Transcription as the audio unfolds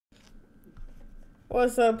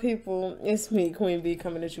What's up, people? It's me, Queen B,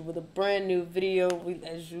 coming at you with a brand new video.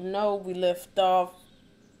 As you know, we left off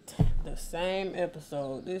the same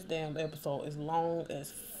episode. This damn episode is long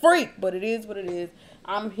as freak, but it is what it is.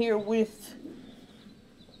 I'm here with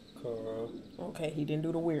Carl. Okay, he didn't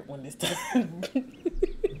do the weird one this time.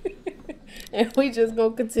 And we just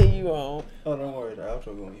gonna continue on. Oh, don't worry, the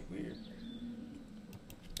outro gonna be weird.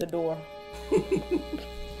 The door.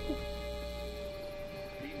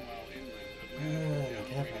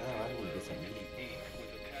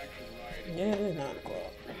 Yeah, it is 9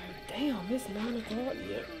 o'clock. Damn, it's 9 o'clock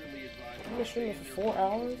yet. I've been streaming for 4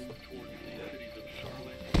 hours.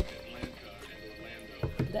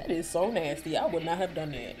 That is so nasty. I would not have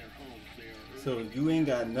done that. So you ain't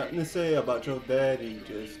got nothing to say about your daddy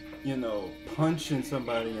just, punching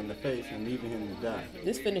somebody in the face and leaving him to die.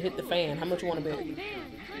 This finna hit the fan. How much you want to bet?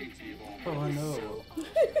 Oh, I know.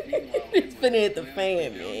 It's finna hit the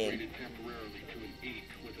fan, man.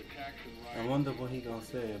 I wonder what he gonna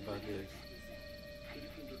say about this.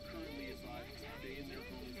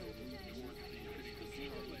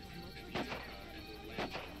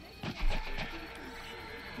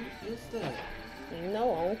 What's that?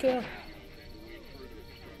 No, I don't care.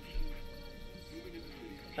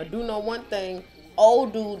 I do know one thing.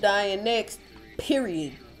 Old dude dying next.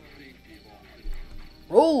 Period.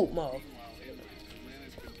 Rude, mother.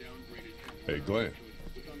 Hey, Glenn.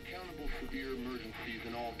 With uncountable severe emergencies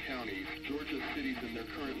in all counties, Georgia's cities and their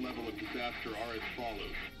current level of disaster are as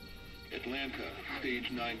follows. Atlanta,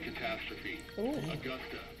 stage 9 catastrophe. Ooh.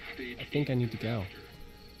 Augusta, stage I think I need to go.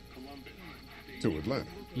 Columbus, stage To Atlanta.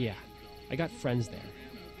 Yeah, I got friends there.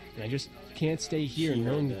 And I just can't stay here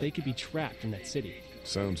knowing that they could be trapped in that city.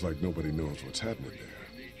 Sounds like nobody knows what's happening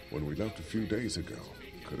there. When we left a few days ago,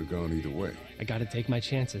 could have gone either way. I gotta take my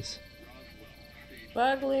chances.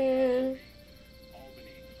 Bye, Glenn.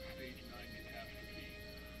 Albany, stage 9 catastrophe.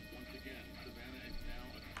 Once again, Savannah is now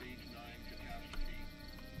a stage 9 catastrophe.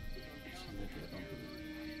 With uncountable severe in all counties,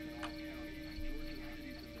 Georgia's cities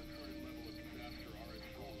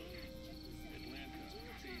and their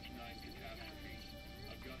current level of disaster are as follows. Atlanta, stage 9 catastrophe. Augusta,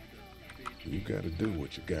 stage You gotta do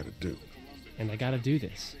what you gotta do. And I gotta do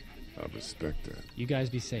this. I respect that. You guys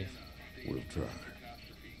be safe. We'll try.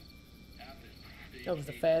 That was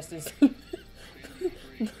the fastest.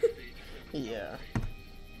 Yeah. Macon,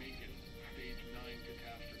 stage 9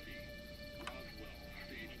 catastrophe. Roswell,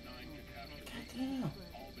 stage 9 catastrophe. Damn.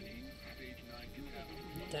 Albany, stage 9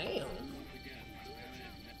 catastrophe. Damn. Once again,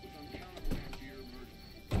 Savannah is met with uncountable severe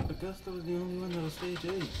emergencies. Augusta was the only one that was stage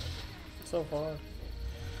 8. So far.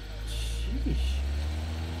 Sheesh.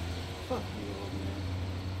 Fuck you, old man.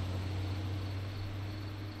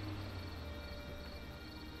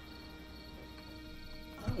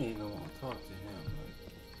 I don't even want to talk to him.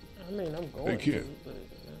 I mean, I'm going Hey, kid. to,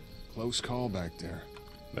 but... Close call back there.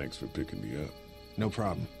 Thanks for picking me up. No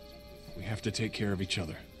problem. We have to take care of each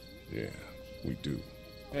other. Yeah, we do.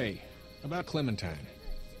 Hey, about Clementine.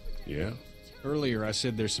 Yeah? Earlier I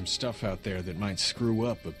said there's some stuff out there that might screw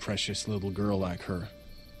up a precious little girl like her.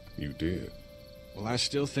 You did. Well, I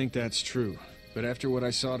still think that's true. But after what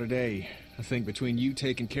I saw today, I think between you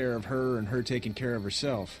taking care of her and her taking care of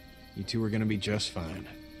herself, you two are gonna be just fine.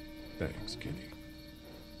 Thanks, Kenny.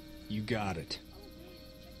 You got it.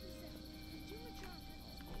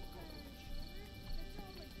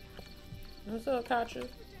 What's up, Katya?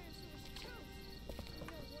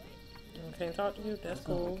 I can't talk to you. That's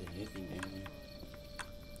cool.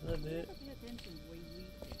 A little bit.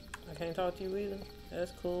 I can't talk to you either.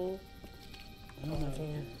 That's cool. Oh, I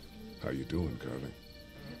can. How you doing, Carly?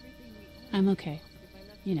 I'm okay.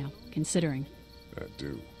 You know, considering. I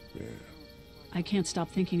do, yeah. I can't stop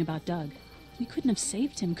thinking about Doug. We couldn't have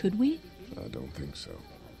saved him, could we? I don't think so.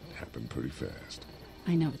 Happened pretty fast.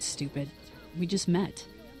 I know it's stupid. We just met.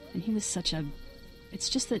 And he was such a... It's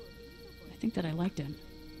just that... I think that I liked him.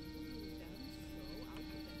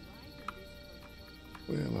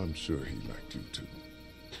 Well, I'm sure he liked you too.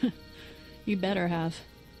 You better have.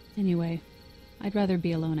 Anyway, I'd rather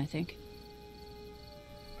be alone, I think.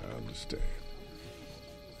 I understand.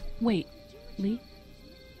 Wait, Lee?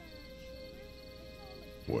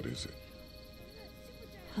 What is it?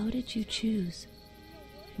 How did you choose?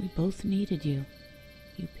 We both needed you.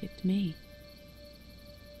 You picked me.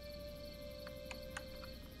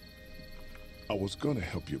 I was gonna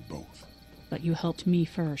help you both. But you helped me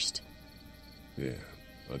first. Yeah,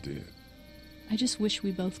 I did. I just wish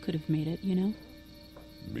we both could have made it, you know?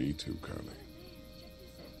 Me too, Carly.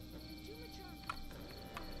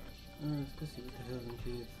 Let's go see what the hell them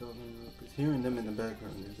kids talking about. Because hearing them in the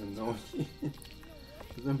background is annoying.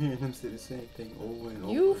 Because I'm hearing them say the same thing over and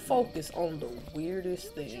over. You again. focus on the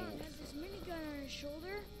weirdest things. on his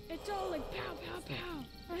shoulder, it's all like pow, pow,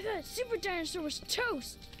 pow. I thought Super Dinosaur was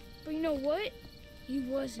toast. But you know what? He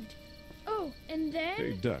wasn't. Oh, and then...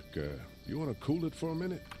 Hey, Duck, you want to cool it for a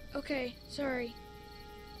minute? Okay, sorry.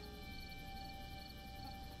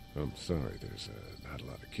 I'm sorry, there's not a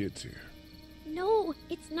lot of kids here. No,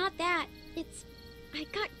 it's not that. It's... I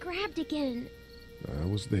got grabbed again. I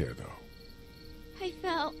was there, though. I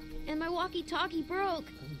fell, and my walkie-talkie broke.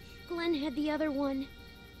 Glenn had the other one.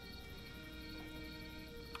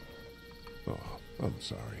 Oh, I'm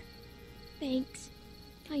sorry. Thanks.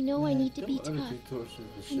 I know I need to be them tough. other two torches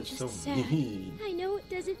is I'm just just so sad. mean. I know it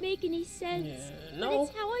doesn't make any sense. Yeah, But no.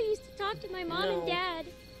 it's how I used to talk to my mom No. and dad.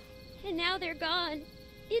 And now they're gone.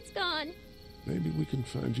 It's gone. Maybe we can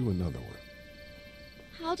find you another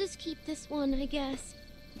one. I'll just keep this one, I guess.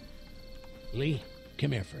 Lee,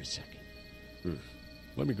 come here for a second.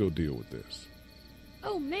 Let me go deal with this.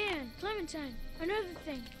 Oh man, Clementine, another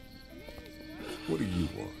thing. What do you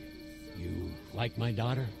want? You like my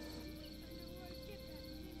daughter?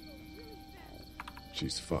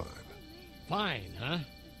 She's fine. Fine, huh?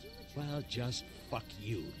 Well, just fuck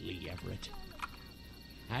you, Lee Everett.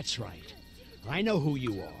 That's right. I know who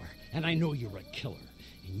you are, and I know you're a killer.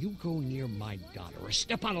 And you go near my daughter or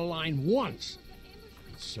step on a line once,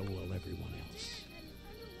 and so will everyone else.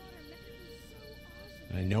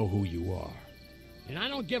 I know who you are. And I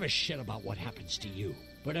don't give a shit about what happens to you.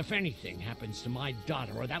 But if anything happens to my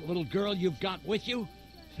daughter or that little girl you've got with you,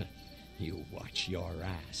 you watch your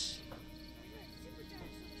ass.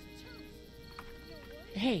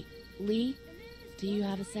 Hey, Lee, do you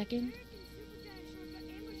have a second?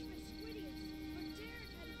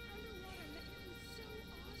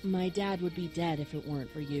 My dad would be dead if it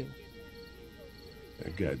weren't for you.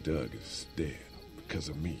 That guy Doug is dead because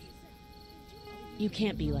of me. You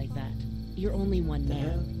can't be like that. You're only one man.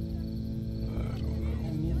 I don't know.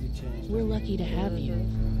 And music changed. We're lucky to have you.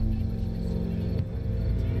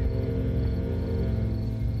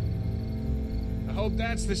 I hope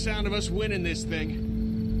that's the sound of us winning this thing.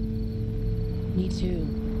 Me too.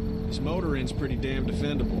 This motor inn's pretty damn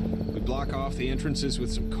defendable. We block off the entrances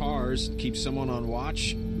with some cars, keep someone on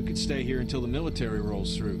watch. We could stay here until the military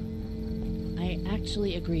rolls through. I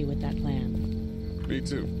actually agree with that plan. Me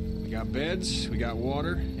too. We got beds, we got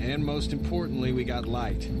water, and most importantly, we got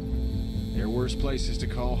light. There are worse places to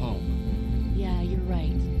call home. Yeah, you're right.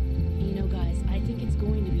 You know, guys, I think it's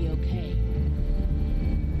going to be okay.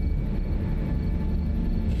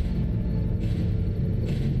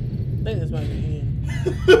 I think this might be the end.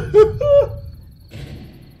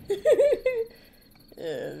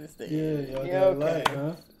 Yeah, this the end. Yeah, y'all Yeah, got light,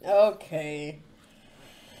 huh? Okay.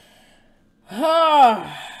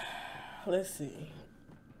 Ah, let's see.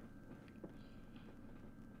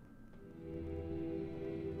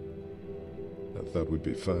 I thought we'd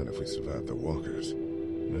be fine if we survived the walkers.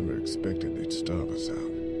 Never expected they'd starve us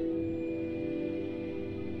out.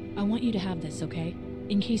 I want you to have this, okay?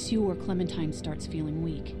 In case you or Clementine starts feeling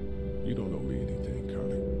weak. You don't owe me anything,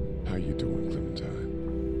 Carly. How you doing,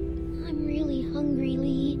 Clementine? I'm really hungry,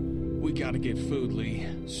 Lee. We gotta get food, Lee.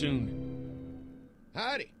 Soon.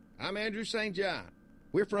 Howdy, I'm Andrew St. John.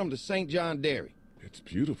 We're from the St. John Dairy. It's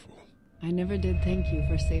beautiful. I never did thank you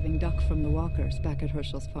for saving Duck from the walkers back at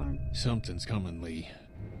Herschel's farm. Something's coming, Lee.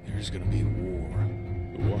 There's gonna be a war.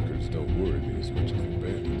 The walkers don't worry me as much as the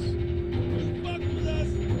bandits. Fuck with us!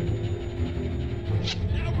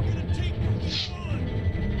 Now we're gonna take what we want!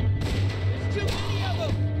 There's too many of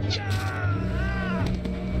them!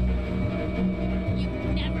 You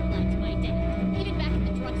never liked my dad. Even back at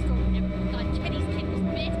the drugstore whenever you thought Kenny's kid was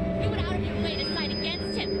bit, you went out of your way to side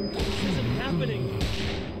against him. This isn't happening.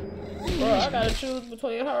 Bro, I gotta choose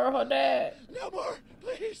between her or her dad. No more,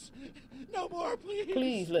 please! No more, please!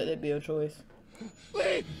 Please let that be a choice.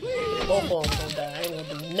 Please, please! Both of them gonna die. I ain't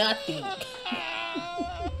gonna do nothing. I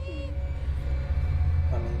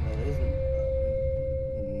mean, that isn't.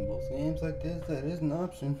 In most games like this, that is an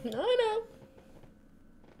option. I know.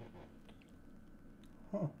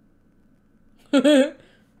 Huh.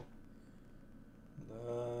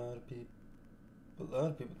 A lot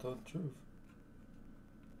of people told the truth.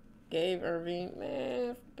 Gabe Irving,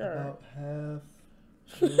 man, girl. About half.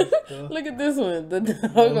 Look at this one, the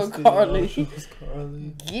dog Most of of y'all Carly. choose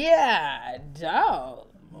Carly. Yeah, dog.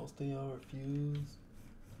 Most of y'all refuse.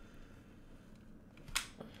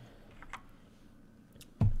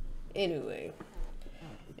 Anyway,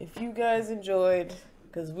 if you guys enjoyed,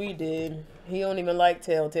 because we did, he don't even like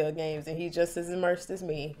Telltale games, and he just as immersed as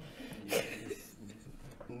me.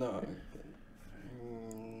 No.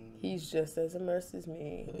 He's just as immersed as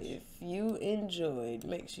me. If you enjoyed,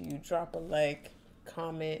 make sure you drop a like,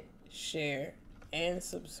 comment, share, and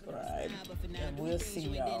subscribe. And we'll see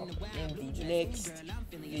y'all in the next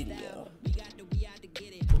video.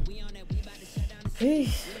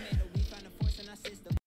 Peace.